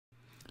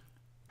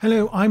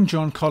Hello, I'm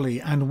John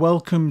Colley and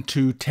welcome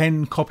to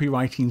 10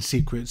 copywriting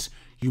secrets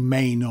you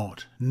may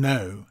not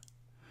know.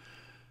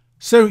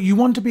 So you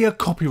want to be a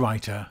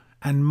copywriter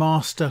and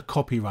master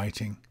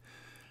copywriting.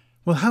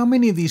 Well, how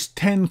many of these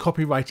 10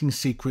 copywriting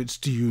secrets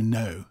do you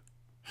know?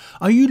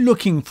 Are you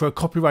looking for a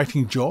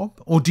copywriting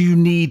job, or do you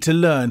need to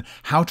learn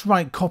how to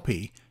write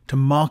copy to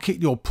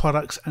market your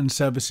products and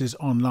services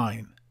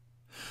online?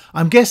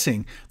 I'm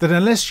guessing that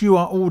unless you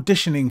are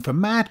auditioning for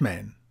Mad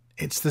Men,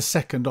 it's the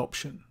second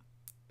option.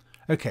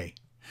 Okay,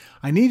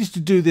 I needed to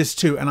do this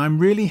too, and I'm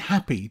really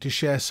happy to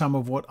share some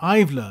of what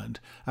I've learned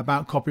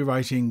about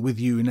copywriting with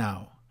you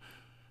now.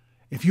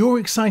 If you're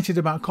excited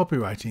about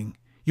copywriting,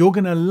 you're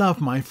going to love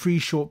my free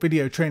short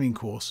video training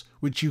course,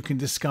 which you can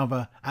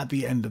discover at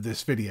the end of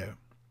this video.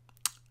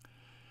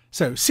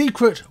 So,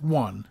 secret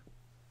 1.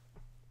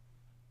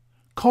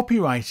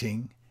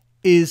 Copywriting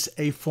is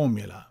a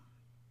formula.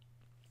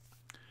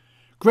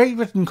 Great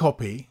written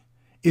copy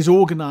is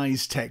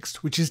organized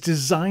text which is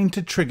designed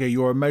to trigger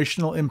your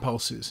emotional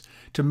impulses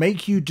to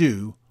make you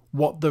do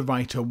what the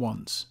writer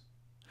wants.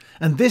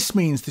 And this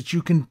means that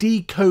you can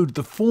decode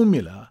the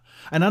formula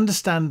and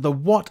understand the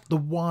what, the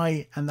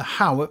why, and the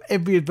how of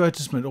every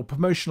advertisement or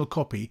promotional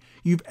copy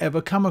you've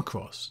ever come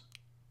across.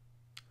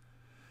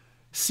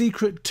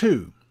 Secret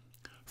 2.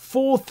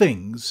 4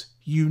 things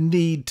you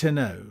need to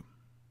know.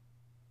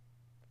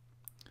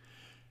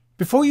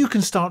 Before you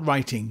can start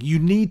writing, you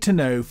need to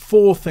know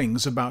 4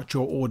 things about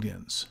your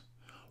audience: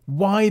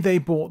 why they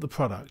bought the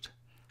product,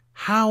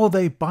 how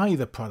they buy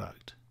the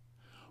product,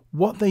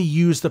 what they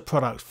use the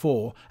product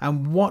for,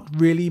 and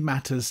what really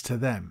matters to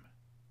them.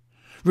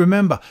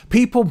 Remember,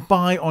 people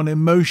buy on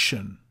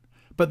emotion,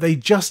 but they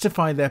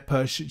justify their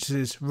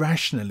purchases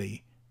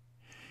rationally.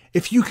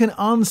 If you can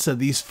answer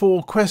these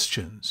 4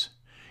 questions,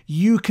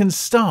 you can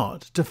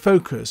start to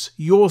focus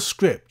your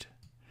script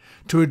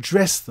to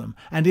address them,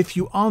 and if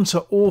you answer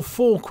all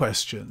 4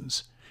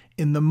 questions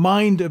in the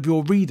mind of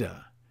your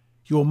reader,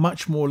 you're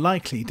much more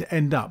likely to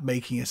end up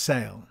making a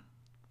sale.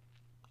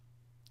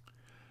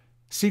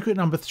 Secret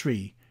number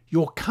 3.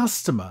 Your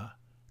customer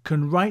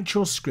can write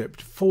your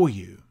script for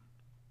you.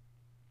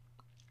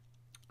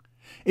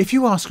 If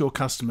you ask your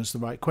customers the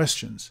right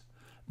questions,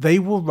 they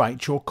will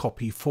write your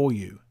copy for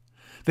you.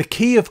 The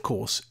key, of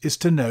course, is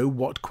to know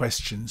what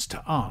questions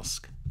to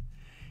ask.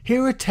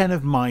 Here are 10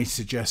 of my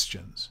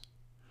suggestions.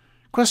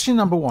 Question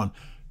number 1.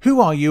 Who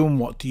are you and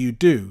what do you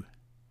do?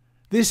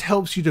 This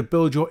helps you to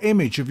build your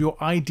image of your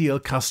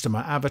ideal customer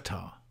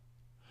avatar.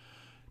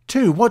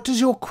 2. What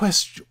does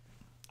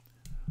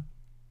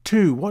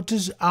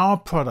our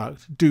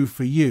product do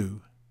for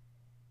you?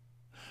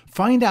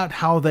 Find out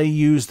how they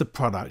use the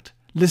product,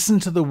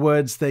 listen to the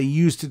words they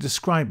use to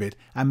describe it,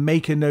 and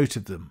make a note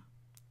of them.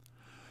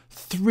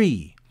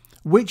 3.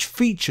 Which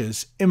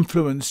features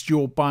influenced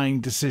your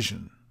buying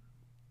decision?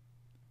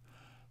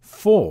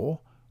 4.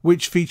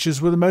 Which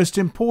features were the most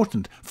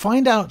important?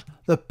 Find out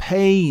the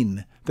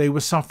pain they were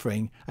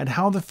suffering and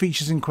how the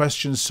features in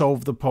question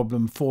solved the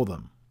problem for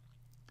them.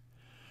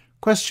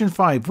 Question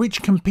 5.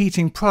 Which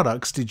competing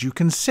products did you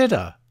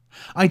consider?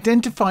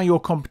 Identify your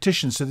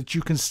competition so that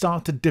you can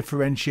start to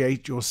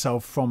differentiate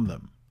yourself from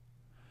them.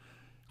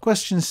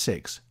 Question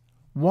 6.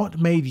 What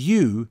made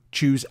you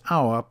choose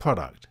our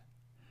product?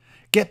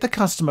 Get the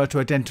customer to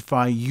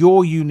identify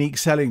your unique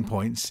selling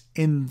points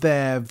in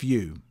their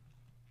view.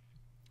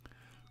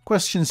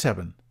 Question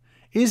 7.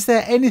 Is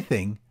there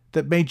anything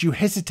that made you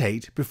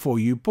hesitate before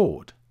you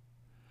bought?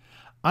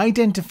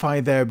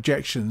 Identify their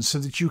objections so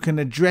that you can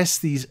address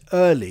these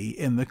early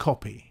in the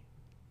copy.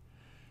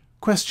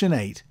 Question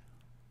 8.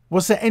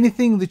 Was there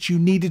anything that you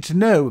needed to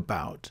know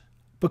about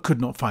but could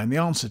not find the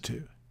answer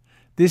to?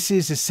 This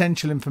is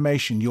essential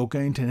information you're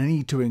going to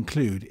need to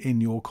include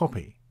in your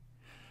copy.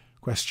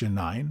 Question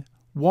 9.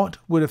 What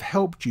would have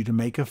helped you to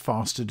make a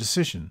faster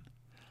decision?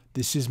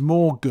 This is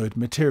more good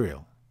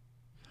material.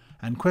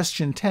 And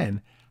question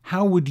 10,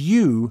 how would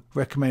you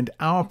recommend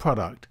our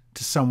product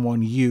to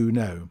someone you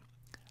know?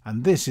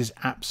 And this is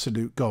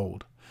absolute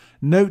gold.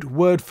 Note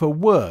word for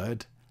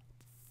word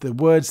the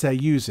words they're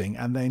using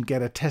and then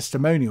get a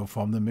testimonial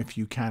from them if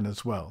you can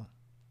as well.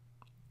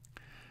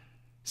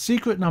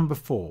 Secret number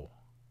 4.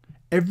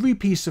 Every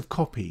piece of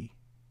copy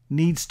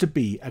needs to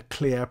be a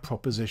clear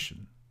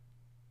proposition.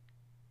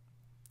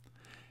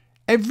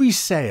 Every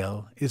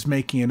sale is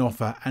making an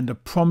offer and a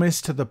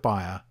promise to the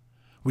buyer,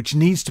 which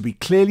needs to be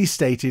clearly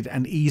stated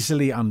and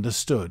easily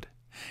understood.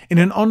 In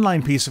an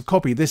online piece of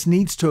copy, this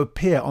needs to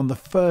appear on the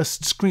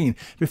first screen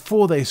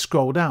before they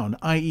scroll down,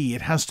 i.e.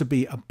 it has to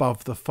be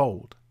above the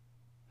fold.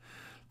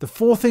 The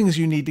 4 things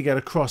you need to get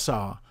across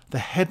are the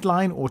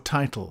headline or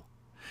title.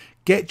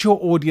 Get your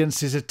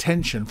audience's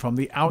attention from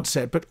the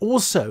outset, but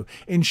also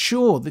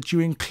ensure that you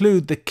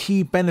include the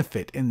key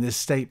benefit in this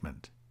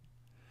statement.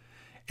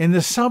 In the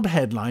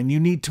subheadline, you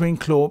need to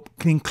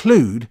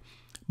include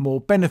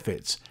more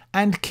benefits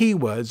and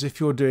keywords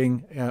if you're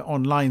doing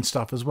online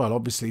stuff as well,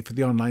 obviously for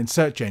the online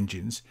search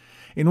engines,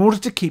 in order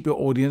to keep your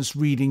audience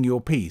reading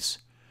your piece.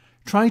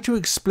 Try to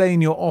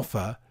explain your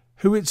offer,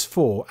 who it's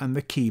for, and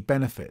the key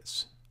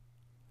benefits.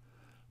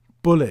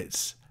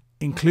 Bullets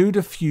Include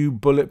a few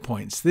bullet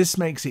points. This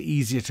makes it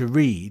easier to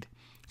read.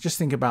 Just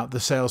think about the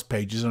sales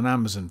pages on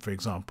Amazon, for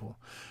example.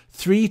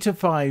 3 to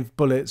 5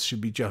 bullets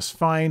should be just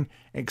fine.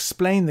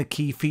 Explain the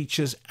key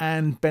features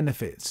and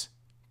benefits.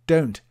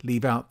 Don't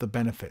leave out the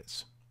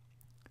benefits.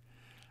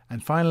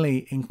 And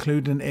finally,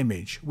 include an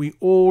image. We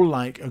all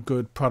like a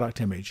good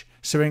product image,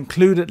 so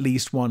include at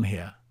least one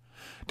here.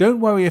 Don't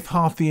worry if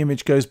half the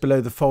image goes below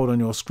the fold on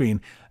your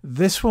screen.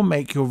 This will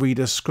make your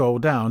readers scroll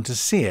down to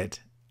see it,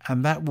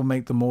 and that will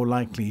make them more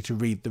likely to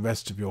read the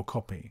rest of your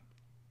copy.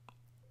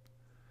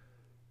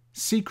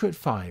 Secret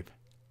 5.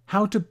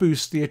 How to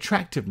boost the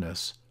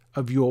attractiveness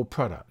of your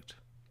product.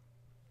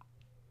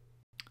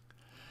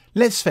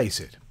 Let's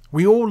face it,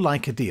 we all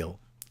like a deal.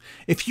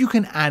 If you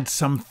can add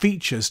some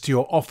features to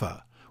your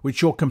offer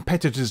which your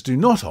competitors do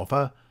not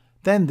offer,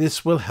 then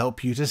this will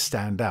help you to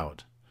stand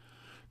out.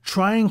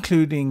 Try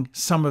including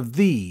some of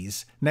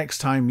these next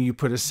time you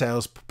put a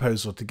sales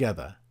proposal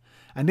together,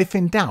 and if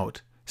in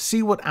doubt,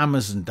 see what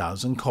Amazon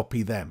does and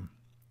copy them.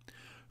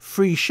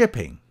 Free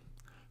shipping,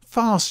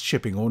 fast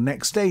shipping or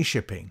next day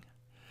shipping.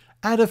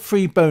 Add a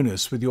free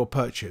bonus with your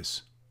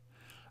purchase.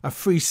 A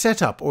free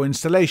setup or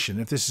installation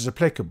if this is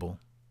applicable.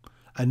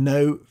 A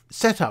no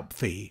setup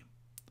fee.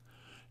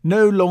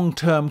 No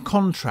long-term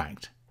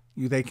contract.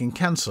 They can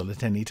cancel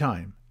at any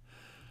time.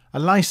 A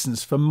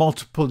license for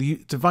multiple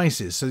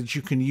devices so that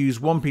you can use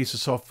one piece of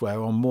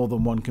software on more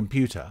than one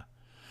computer.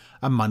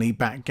 A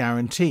money-back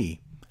guarantee.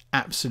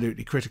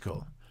 Absolutely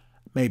critical.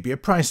 Maybe a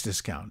price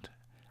discount.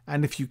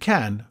 And if you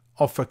can,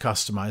 offer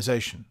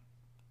customization.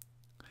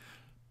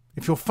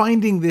 If you're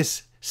finding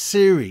this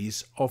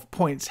series of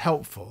points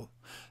helpful,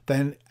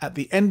 then at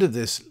the end of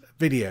this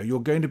video, you're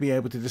going to be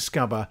able to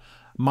discover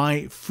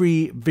my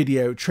free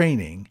video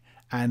training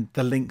and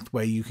the link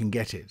where you can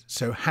get it.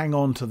 So hang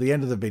on to the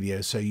end of the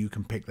video so you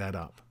can pick that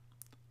up.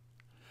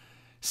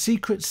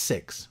 Secret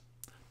 6.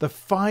 The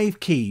 5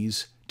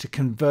 keys to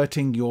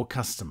converting your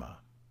customer.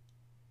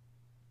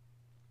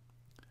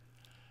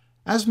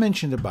 As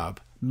mentioned above,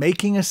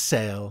 making a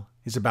sale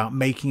is about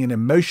making an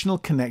emotional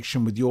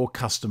connection with your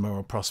customer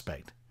or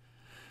prospect.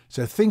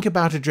 So think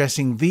about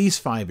addressing these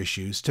 5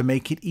 issues to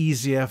make it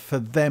easier for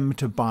them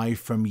to buy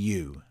from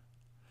you.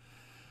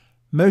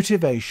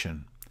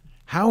 Motivation.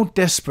 How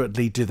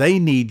desperately do they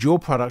need your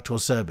product or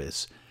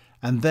service,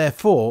 and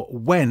therefore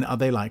when are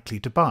they likely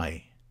to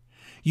buy?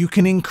 You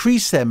can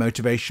increase their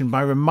motivation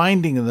by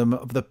reminding them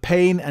of the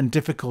pain and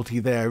difficulty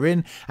they are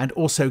in, and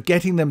also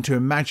getting them to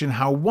imagine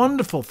how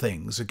wonderful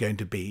things are going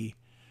to be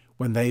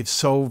when they've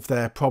solved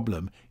their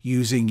problem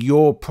using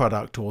your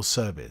product or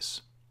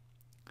service.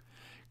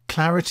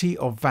 Clarity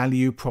of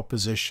value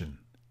proposition.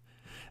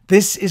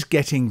 This is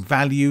getting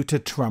value to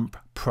trump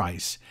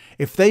price.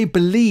 If they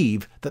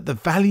believe that the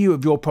value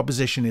of your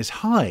proposition is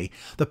high,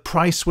 the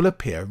price will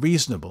appear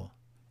reasonable.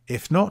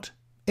 If not,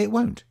 it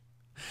won't.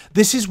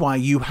 This is why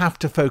you have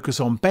to focus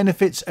on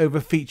benefits over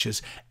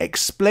features,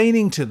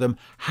 explaining to them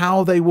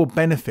how they will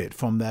benefit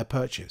from their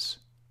purchase.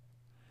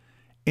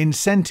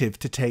 Incentive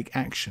to take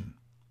action.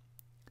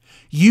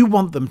 You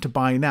want them to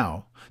buy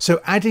now, so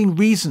adding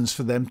reasons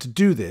for them to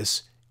do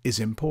this is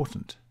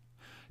important.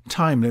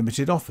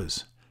 Time-limited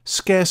offers,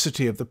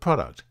 scarcity of the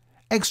product,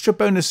 extra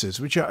bonuses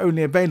which are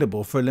only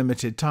available for a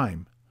limited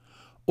time.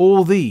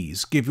 All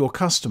these give your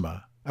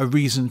customer a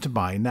reason to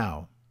buy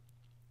now.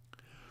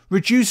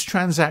 Reduce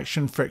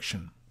transaction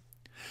friction.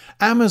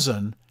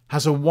 Amazon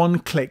has a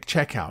one-click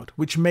checkout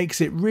which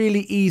makes it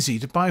really easy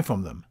to buy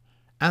from them,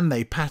 and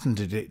they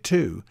patented it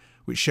too,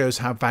 which shows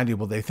how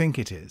valuable they think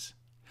it is.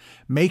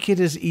 Make it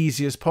as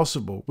easy as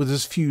possible with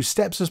as few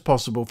steps as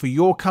possible for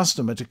your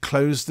customer to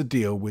close the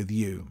deal with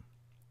you.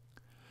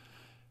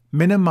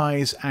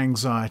 Minimize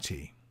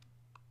anxiety.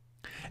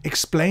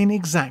 Explain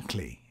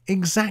exactly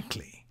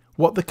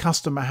what the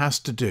customer has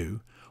to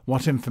do,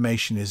 what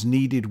information is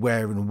needed,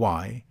 where and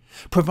why.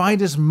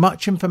 Provide as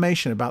much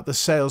information about the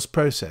sales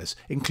process,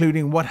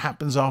 including what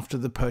happens after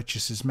the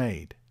purchase is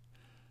made.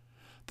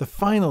 The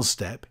final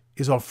step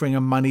is offering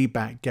a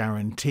money-back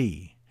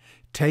guarantee.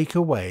 Take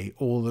away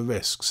all the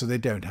risks so they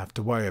don't have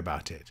to worry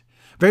about it.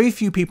 Very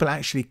few people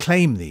actually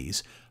claim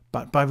these,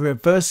 but by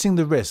reversing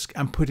the risk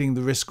and putting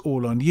the risk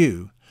all on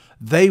you,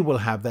 they will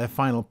have their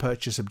final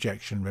purchase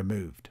objection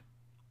removed.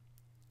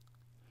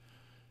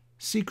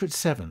 Secret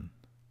 7.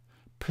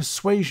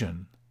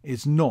 Persuasion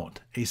is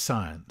not a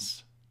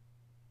science.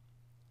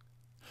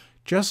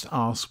 Just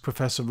ask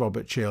Professor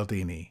Robert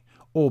Cialdini,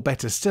 or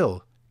better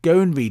still, go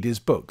and read his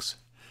books.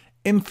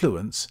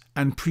 Influence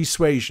and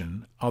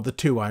persuasion are the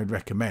 2 I'd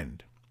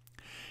recommend.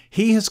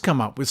 He has come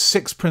up with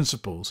 6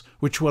 principles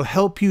which will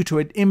help you to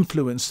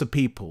influence the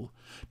people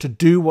to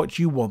do what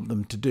you want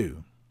them to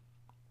do.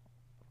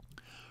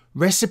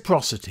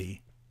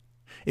 Reciprocity.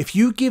 If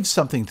you give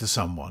something to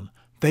someone,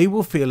 they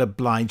will feel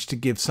obliged to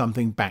give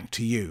something back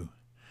to you.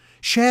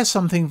 Share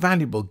something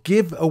valuable,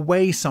 give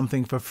away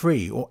something for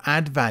free, or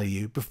add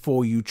value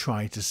before you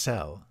try to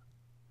sell.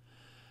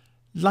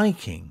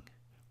 Liking.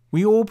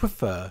 We all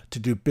prefer to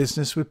do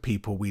business with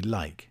people we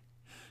like,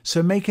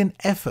 so make an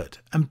effort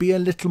and be a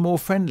little more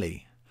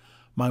friendly.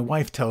 My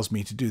wife tells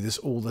me to do this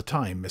all the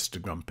time,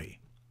 Mr. Grumpy.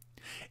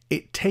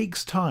 It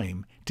takes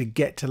time to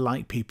get to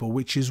like people,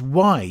 which is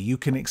why you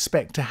can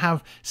expect to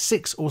have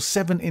 6 or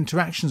 7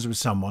 interactions with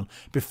someone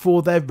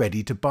before they're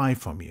ready to buy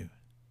from you.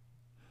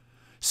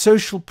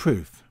 Social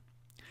proof.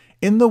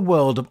 In the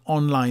world of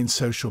online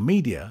social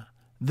media,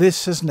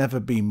 this has never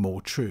been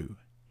more true.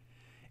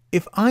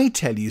 If I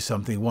tell you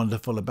something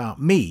wonderful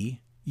about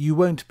me, you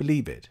won't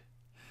believe it.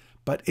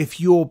 But if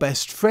your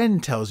best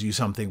friend tells you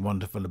something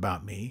wonderful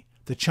about me,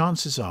 the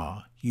chances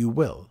are you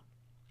will.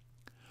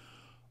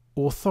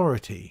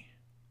 Authority.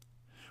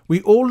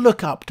 We all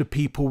look up to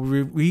people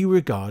we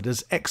regard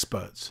as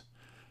experts.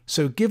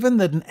 So given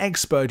that an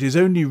expert is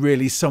only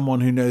really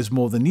someone who knows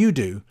more than you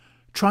do,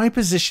 try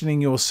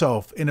positioning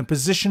yourself in a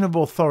position of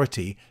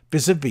authority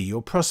vis-a-vis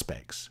your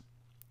prospects.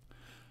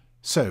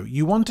 So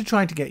you want to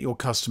try to get your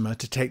customer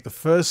to take the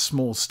first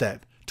small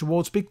step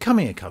towards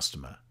becoming a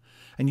customer.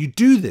 And you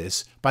do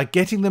this by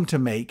getting them to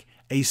make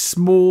a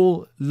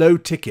small, low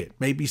ticket,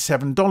 maybe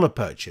 $7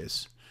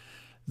 purchase.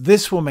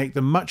 This will make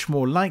them much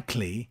more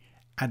likely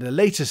at a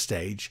later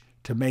stage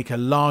to make a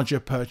larger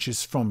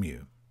purchase from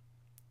you.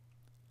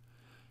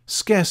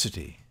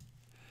 Scarcity.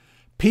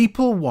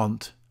 People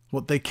want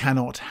what they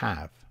cannot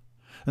have.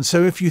 And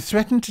so if you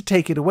threaten to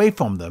take it away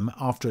from them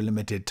after a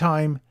limited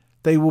time,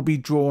 they will be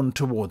drawn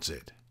towards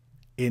it.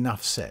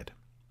 Enough said.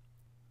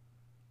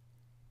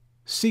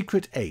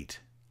 Secret 8.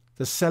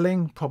 The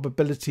selling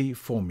probability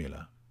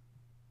formula.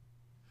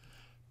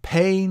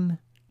 Pain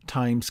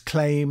times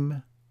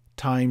claim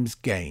times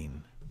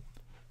gain.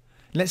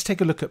 Let's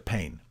take a look at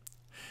pain.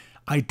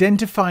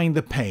 Identifying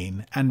the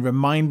pain and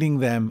reminding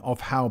them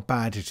of how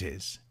bad it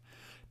is.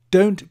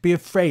 Don't be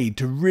afraid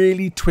to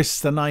really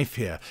twist the knife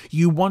here.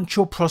 You want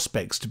your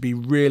prospects to be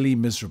really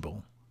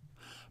miserable.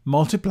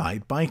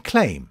 Multiplied by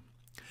claim.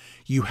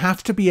 You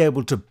have to be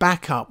able to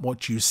back up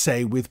what you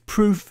say with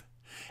proof,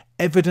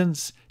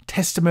 evidence,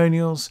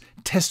 testimonials,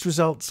 test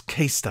results,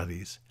 case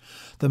studies.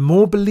 The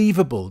more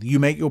believable you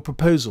make your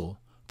proposal,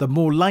 the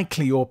more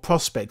likely your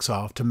prospects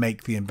are to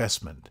make the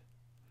investment.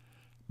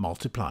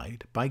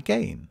 Multiplied by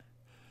gain.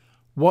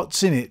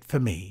 What's in it for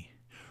me?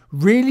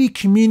 Really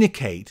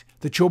communicate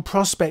that your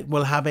prospect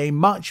will have a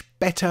much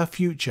better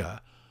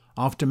future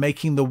after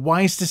making the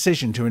wise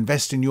decision to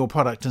invest in your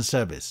product and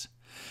service.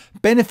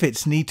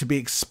 Benefits need to be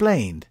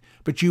explained,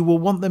 but you will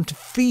want them to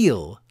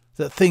feel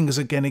that things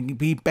are going to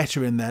be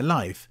better in their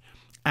life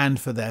and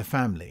for their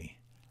family,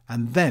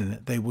 and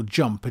then they will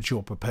jump at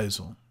your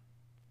proposal.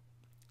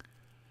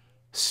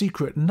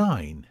 Secret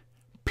 9.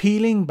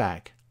 Peeling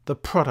back the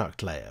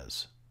product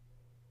layers.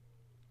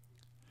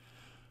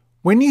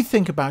 When you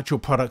think about your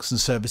products and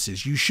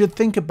services, you should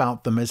think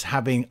about them as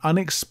having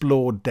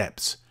unexplored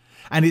depths,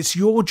 and it's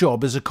your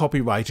job as a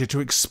copywriter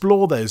to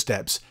explore those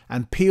depths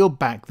and peel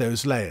back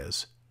those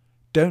layers.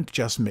 Don't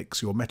just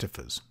mix your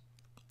metaphors.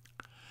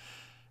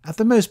 At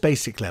the most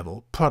basic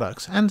level,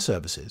 products and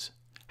services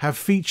have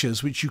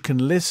features which you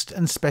can list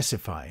and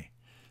specify.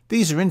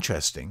 These are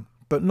interesting,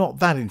 but not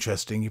that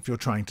interesting if you're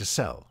trying to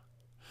sell.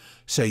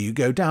 So you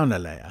go down a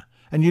layer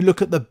and you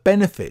look at the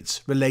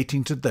benefits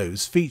relating to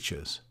those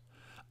features.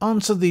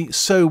 Answer the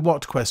so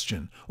what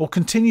question or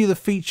continue the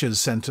features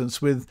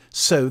sentence with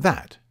so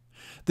that.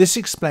 This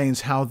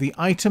explains how the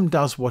item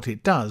does what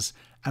it does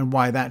and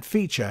why that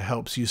feature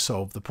helps you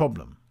solve the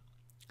problem.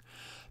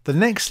 The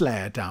next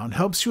layer down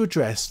helps you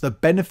address the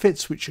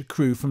benefits which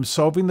accrue from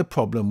solving the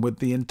problem with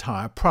the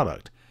entire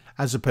product,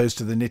 as opposed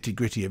to the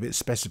nitty-gritty of its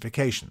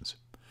specifications.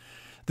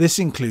 This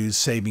includes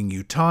saving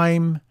you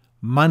time,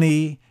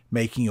 money,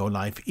 making your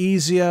life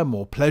easier,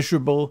 more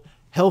pleasurable,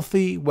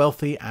 healthy,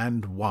 wealthy,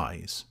 and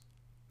wise.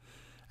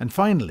 And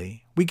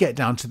finally, we get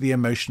down to the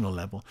emotional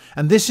level,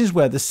 and this is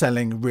where the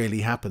selling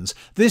really happens.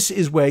 This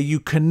is where you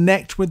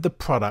connect with the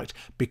product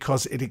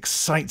because it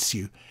excites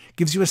you,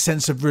 gives you a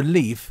sense of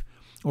relief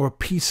or a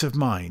peace of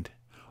mind,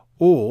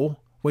 or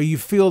where you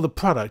feel the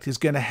product is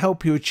going to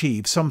help you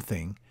achieve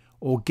something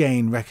or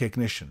gain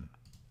recognition.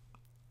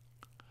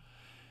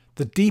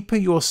 The deeper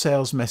your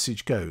sales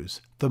message goes,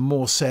 the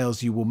more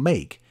sales you will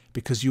make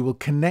because you will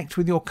connect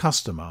with your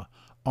customer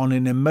on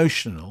an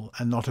emotional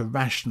and not a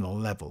rational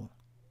level.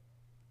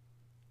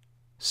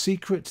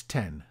 Secret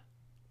 10.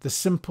 The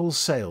simple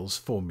sales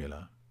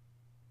formula.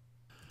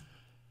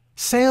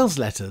 Sales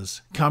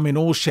letters come in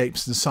all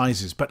shapes and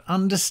sizes, but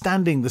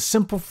understanding the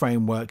simple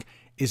framework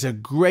is a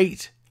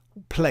great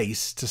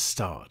place to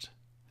start.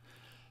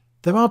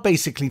 There are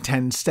basically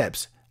 10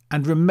 steps,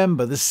 and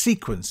remember the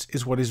sequence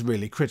is what is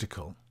really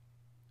critical.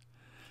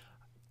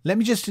 Let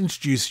me just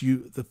introduce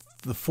you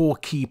the 4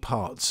 key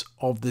parts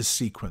of this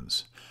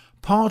sequence.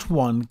 Part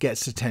 1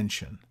 gets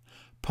attention.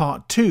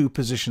 Part 2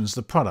 positions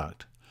the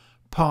product.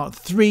 Part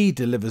 3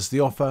 delivers the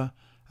offer,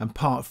 and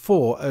Part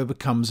 4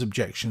 overcomes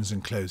objections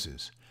and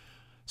closes.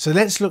 So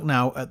let's look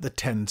now at the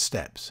 10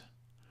 steps.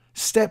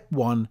 Step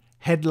 1,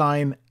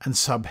 headline and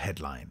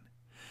subheadline.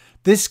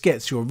 This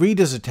gets your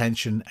readers'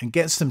 attention and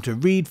gets them to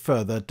read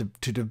further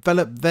to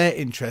develop their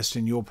interest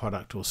in your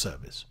product or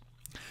service.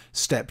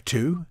 Step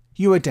 2,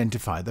 you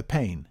identify the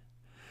pain.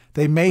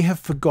 They may have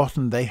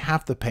forgotten they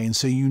have the pain,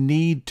 so you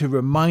need to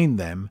remind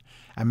them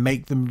and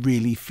make them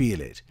really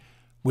feel it.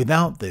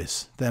 Without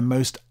this, they're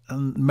most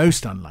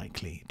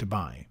unlikely to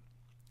buy.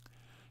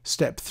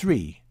 Step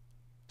 3.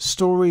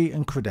 Story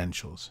and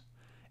credentials.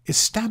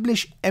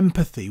 Establish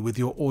empathy with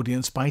your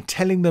audience by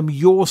telling them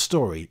your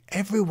story.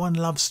 Everyone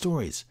loves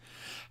stories.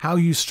 How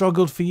you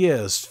struggled for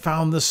years,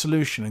 found the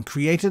solution and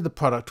created the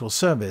product or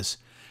service,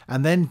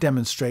 and then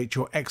demonstrate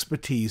your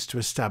expertise to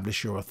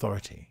establish your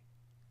authority.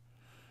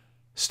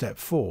 Step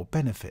 4.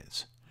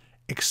 Benefits.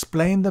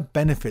 Explain the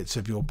benefits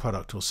of your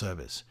product or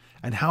service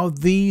and how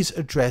these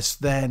address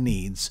their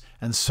needs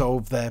and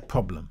solve their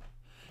problem.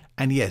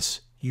 And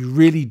yes, you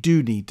really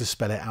do need to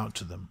spell it out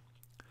to them.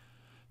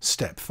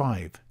 Step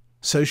 5.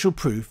 Social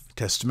proof,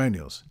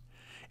 testimonials.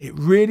 It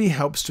really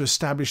helps to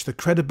establish the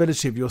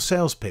credibility of your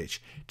sales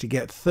pitch to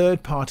get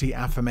third-party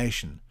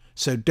affirmation,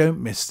 so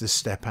don't miss this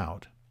step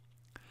out.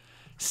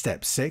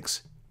 Step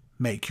 6.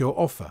 Make your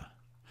offer.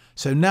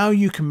 So now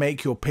you can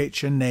make your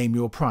pitch and name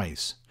your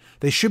price.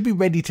 They should be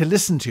ready to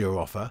listen to your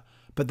offer,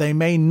 but they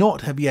may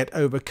not have yet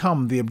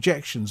overcome the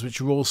objections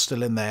which are all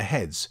still in their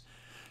heads.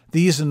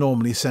 These are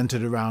normally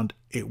centered around,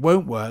 it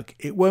won't work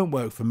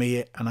for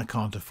me, and I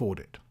can't afford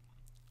it.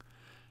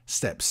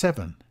 Step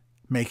 7.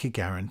 Make a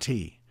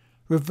guarantee.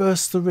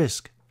 Reverse the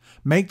risk.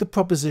 Make the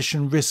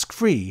proposition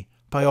risk-free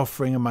by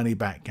offering a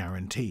money-back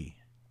guarantee.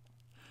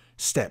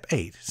 Step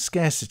 8.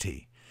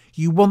 Scarcity.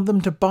 You want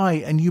them to buy,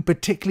 and you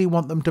particularly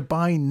want them to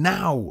buy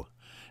now.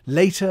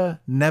 Later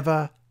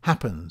never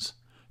happens,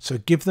 so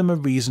give them a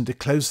reason to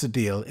close the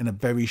deal in a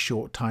very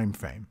short time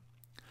frame.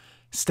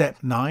 Step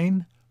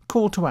 9.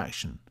 Call to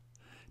action.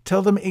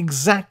 Tell them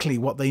exactly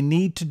what they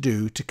need to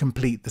do to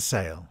complete the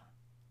sale.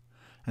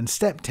 And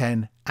step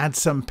 10. Add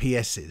some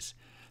PSs.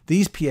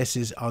 These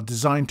PSs are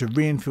designed to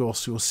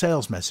reinforce your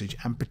sales message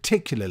and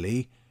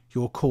particularly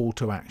your call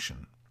to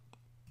action.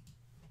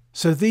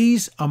 So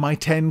these are my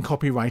 10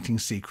 copywriting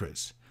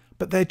secrets,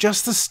 but they're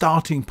just the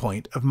starting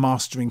point of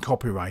mastering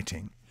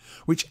copywriting,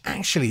 which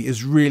actually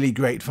is really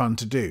great fun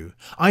to do.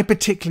 I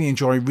particularly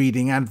enjoy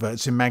reading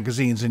adverts in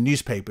magazines and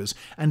newspapers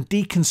and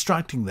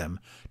deconstructing them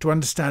to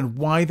understand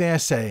why they are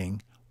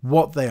saying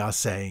what they are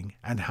saying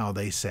and how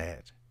they say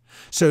it.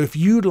 So if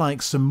you'd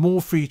like some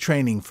more free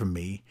training from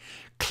me,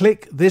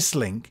 click this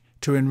link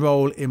to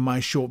enroll in my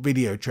short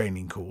video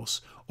training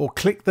course, or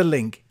click the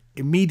link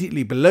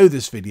immediately below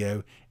this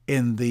video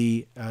in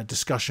the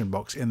discussion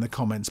box, in the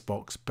comments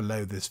box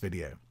below this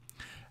video.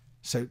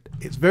 So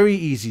it's very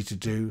easy to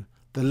do.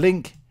 The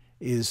link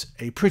is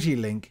a pretty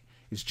link.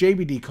 It's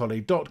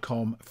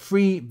jbdcolley.com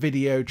free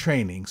video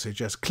training. So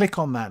just click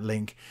on that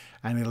link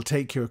and it'll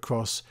take you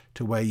across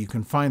to where you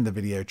can find the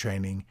video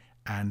training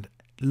and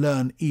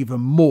learn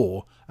even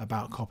more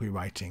about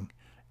copywriting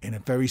in a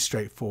very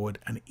straightforward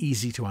and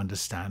easy to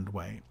understand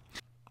way.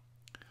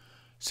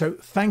 So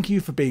thank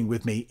you for being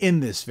with me in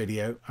this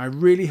video. I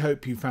really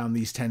hope you found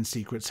these 10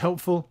 secrets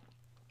helpful,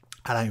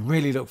 and I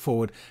really look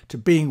forward to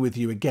being with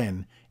you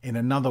again in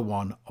another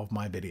one of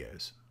my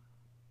videos.